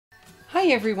Hi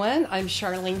everyone, I'm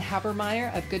Charlene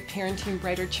Habermeyer of Good Parenting,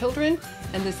 Brighter Children,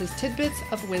 and this is Tidbits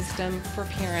of Wisdom for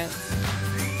Parents.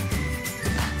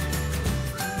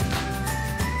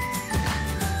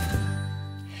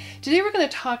 Today we're going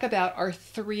to talk about our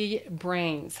three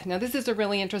brains. Now this is a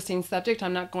really interesting subject.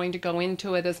 I'm not going to go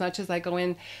into it as much as I go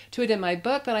into it in my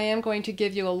book, but I am going to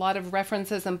give you a lot of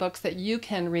references and books that you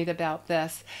can read about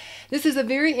this. This is a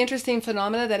very interesting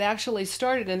phenomena that actually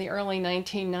started in the early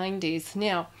 1990s.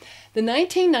 Now, the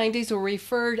 1990s were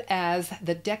referred as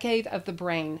the decade of the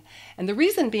brain. And the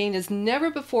reason being is never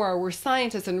before were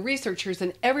scientists and researchers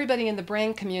and everybody in the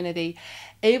brain community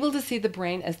able to see the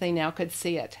brain as they now could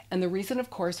see it. And the reason, of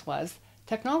course, was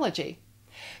technology.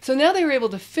 So now they were able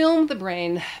to film the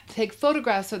brain, take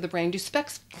photographs of the brain, do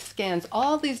SPECT scans,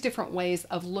 all these different ways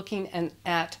of looking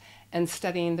at and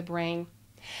studying the brain.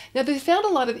 Now they found a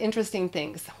lot of interesting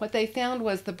things. What they found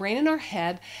was the brain in our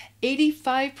head,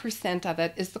 85% of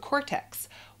it is the cortex,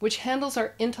 which handles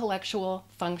our intellectual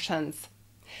functions.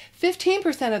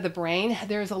 15% of the brain,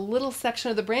 there's a little section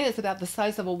of the brain, it's about the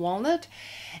size of a walnut,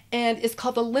 and it's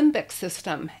called the limbic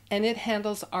system, and it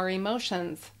handles our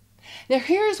emotions. Now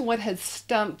here's what had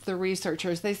stumped the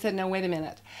researchers. They said, now wait a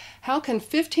minute, how can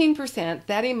 15%,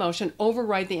 that emotion,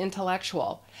 override the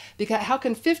intellectual? Because how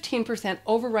can 15%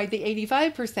 override the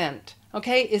 85%?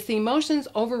 Okay, is the emotions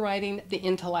overriding the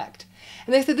intellect?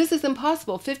 And they said this is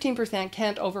impossible. 15%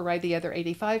 can't override the other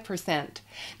 85%.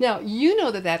 Now, you know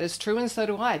that that is true, and so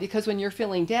do I, because when you're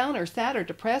feeling down or sad or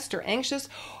depressed or anxious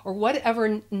or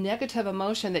whatever negative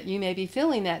emotion that you may be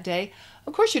feeling that day,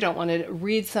 of course you don't want to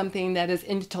read something that is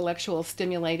intellectual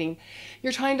stimulating.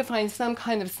 You're trying to find some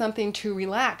kind of something to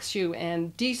relax you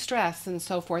and de-stress and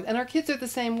so forth. And our kids are the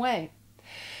same way.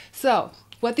 So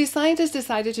what these scientists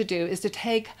decided to do is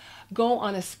to go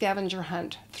on a scavenger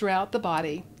hunt throughout the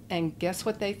body. And guess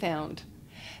what they found?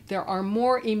 There are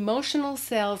more emotional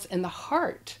cells in the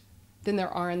heart than there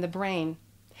are in the brain.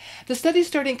 The study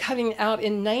started coming out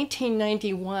in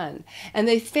 1991, and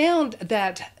they found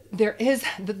that there is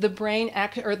the brain,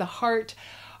 or the heart,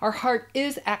 our heart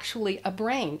is actually a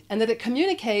brain, and that it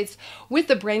communicates with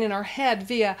the brain in our head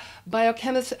via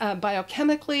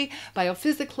biochemically,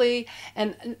 biophysically,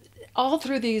 and all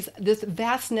through this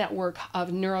vast network of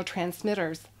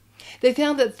neurotransmitters. They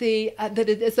found that that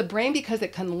it is a brain because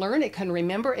it can learn, it can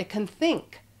remember, it can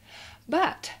think.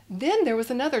 But then there was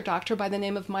another doctor by the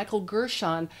name of Michael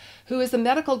Gershon, who is a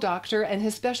medical doctor, and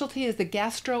his specialty is the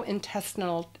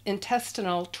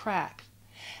gastrointestinal tract.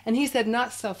 And he said,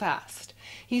 not so fast.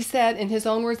 He said, in his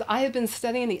own words, I have been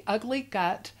studying the ugly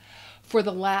gut for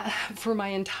my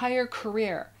entire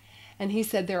career. And he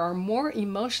said, there are more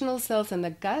emotional cells in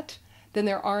the gut than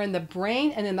there are in the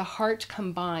brain and in the heart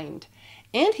combined.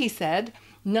 And he said,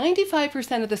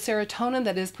 95% of the serotonin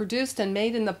that is produced and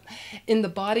made in the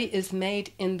body is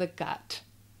made in the gut.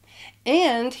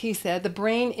 And he said, the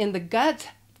brain in the gut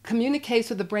communicates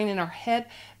with the brain in our head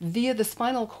via the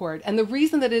spinal cord. And the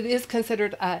reason that it is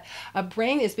considered a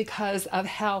brain is because of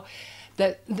how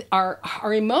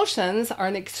our emotions are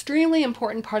an extremely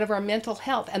important part of our mental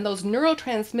health. And those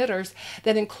neurotransmitters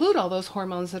that include all those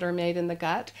hormones that are made in the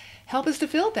gut help us to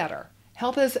feel better,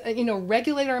 help us,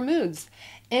 regulate our moods,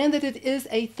 and that it is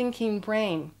a thinking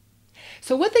brain.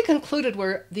 So what they concluded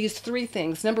were these three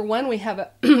things. Number one, we have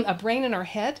a brain in our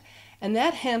head, and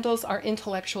that handles our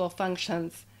intellectual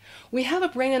functions. We have a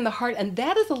brain in the heart, and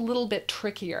that is a little bit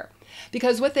trickier,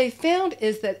 because what they found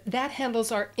is that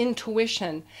handles our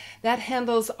intuition, that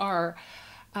handles our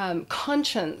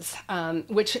conscience,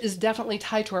 which is definitely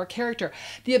tied to our character.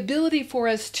 The ability for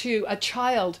a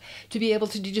child to be able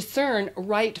to discern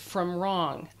right from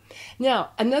wrong.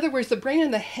 Now, in other words, the brain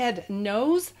in the head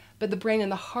knows, but the brain in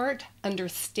the heart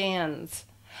understands.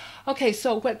 Okay,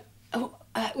 so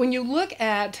when you look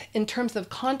at in terms of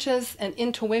conscience and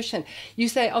intuition, you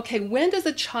say, okay, when does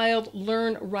a child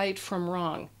learn right from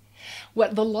wrong?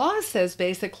 What the law says,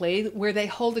 basically, where they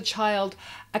hold a child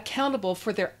accountable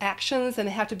for their actions and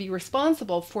they have to be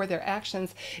responsible for their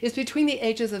actions, is between the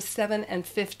ages of 7 and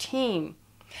 15.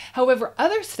 However,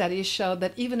 other studies show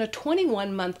that even a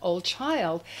 21-month-old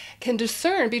child can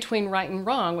discern between right and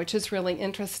wrong, which is really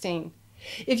interesting.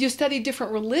 If you study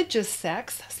different religious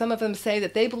sects, some of them say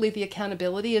that they believe the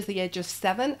accountability is the age of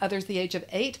 7, others the age of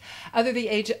 8,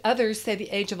 others say the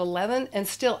age of 11, and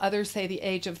still others say the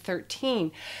age of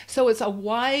 13. So it's a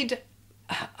wide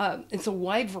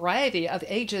variety of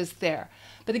ages there.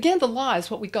 But again, the law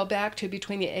is what we go back to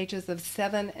between the ages of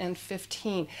 7 and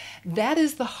 15. That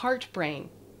is the heart brain.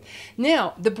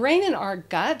 Now, the brain in our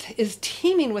gut is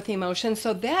teeming with emotions,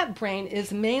 so that brain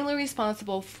is mainly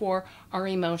responsible for our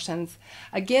emotions.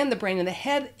 Again, the brain in the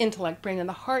head, intellect, brain in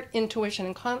the heart, intuition,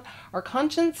 and our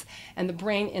conscience, and the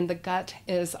brain in the gut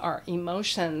is our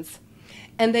emotions.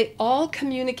 And they all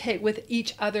communicate with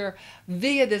each other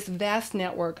via this vast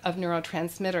network of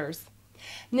neurotransmitters.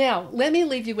 Now, let me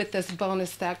leave you with this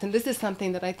bonus fact, and this is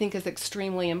something that I think is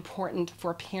extremely important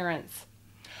for parents.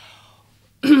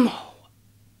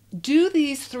 Do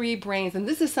these three brains, and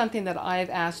this is something that I've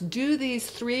asked, do these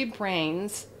three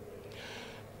brains,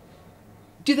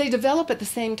 do they develop at the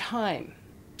same time?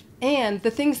 And the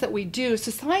things that we do,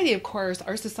 society, of course,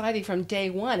 our society from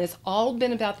day one has all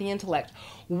been about the intellect.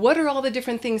 What are all the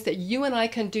different things that you and I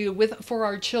can do for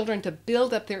our children to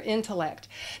build up their intellect?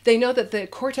 They know that the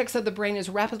cortex of the brain is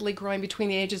rapidly growing between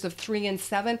the ages of 3 and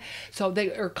 7, so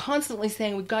they are constantly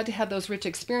saying we've got to have those rich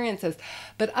experiences.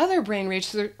 But other brain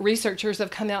researchers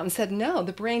have come out and said, no,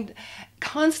 the brain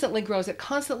constantly grows. It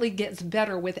constantly gets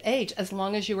better with age as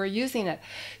long as you are using it.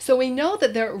 So we know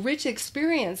that the rich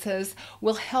experiences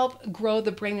will help grow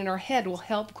the brain in our head, will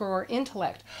help grow our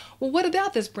intellect. Well, what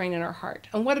about this brain in our heart?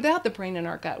 And what about the brain in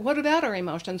our gut? What about our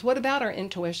emotions? What about our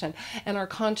intuition and our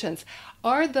conscience?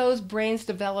 Are those brains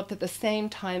developed at the same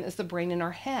time as the brain in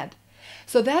our head?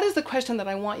 So that is the question that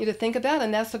I want you to think about,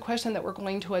 and that's the question that we're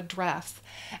going to address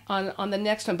on the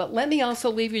next one. But let me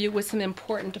also leave you with some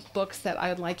important books that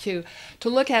I'd like you to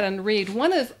look at and read.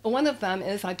 One of them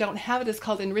is, I don't have it, it's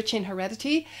called Enriching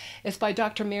Heredity. It's by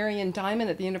Dr. Marion Diamond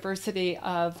at the University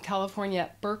of California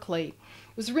at Berkeley.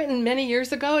 It was written many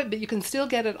years ago, but you can still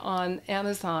get it on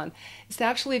Amazon. It's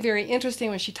actually very interesting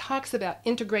when she talks about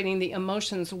integrating the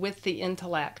emotions with the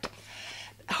intellect.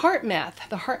 Heart Math,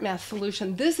 the Heart Math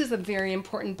Solution. This is a very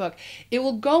important book. It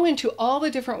will go into all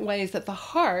the different ways that the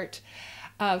heart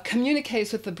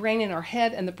communicates with the brain in our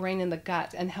head and the brain in the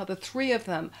gut, and how the three of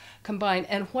them combine,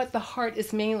 and what the heart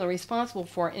is mainly responsible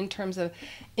for in terms of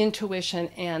intuition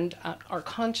and our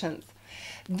conscience.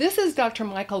 This is Dr.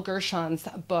 Michael Gershon's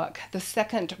book, The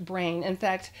Second Brain. In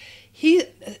fact, he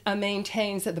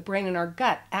maintains that the brain in our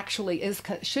gut actually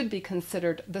should be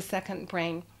considered the second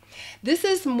brain. This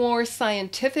is more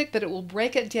scientific, but it will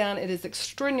break it down. It is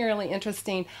extraordinarily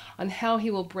interesting on how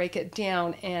he will break it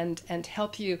down and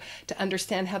help you to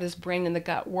understand how this brain in the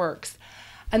gut works.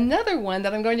 Another one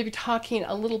that I'm going to be talking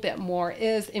a little bit more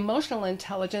is Emotional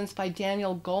Intelligence by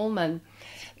Daniel Goleman.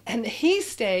 And he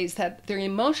states that the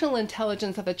emotional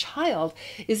intelligence of a child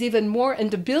is even more,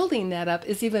 and building that up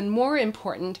is even more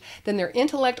important than their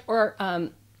intellect or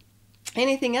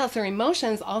anything else. Their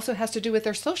emotions also has to do with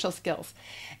their social skills.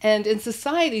 And in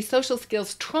society, social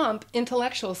skills trump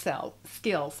intellectual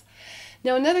skills.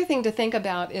 Now, another thing to think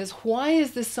about is, why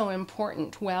is this so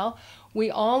important? Well, we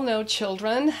all know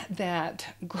children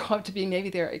that grow up to be, maybe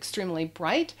they're extremely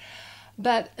bright,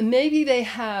 but maybe they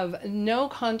have no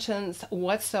conscience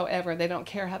whatsoever. They don't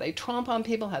care how they tromp on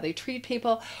people, how they treat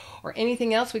people, or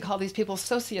anything else. We call these people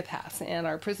sociopaths, and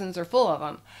our prisons are full of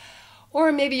them.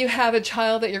 Or maybe you have a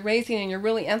child that you're raising and you're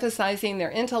really emphasizing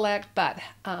their intellect, but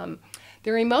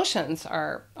their emotions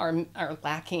are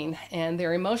lacking, and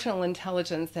their emotional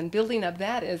intelligence and building up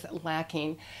that is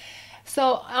lacking. So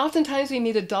oftentimes we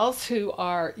meet adults who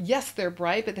are, yes, they're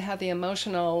bright, but they have the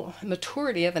emotional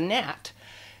maturity of a gnat.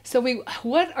 So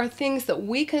what are things that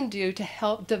we can do to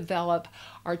help develop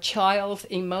our child's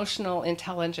emotional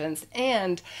intelligence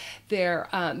and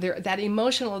that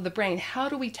emotional of the brain? How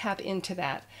do we tap into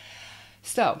that?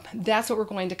 So that's what we're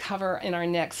going to cover in our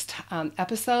next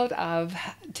episode of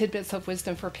Tidbits of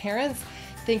Wisdom for Parents.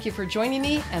 Thank you for joining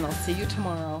me, and I'll see you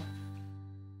tomorrow.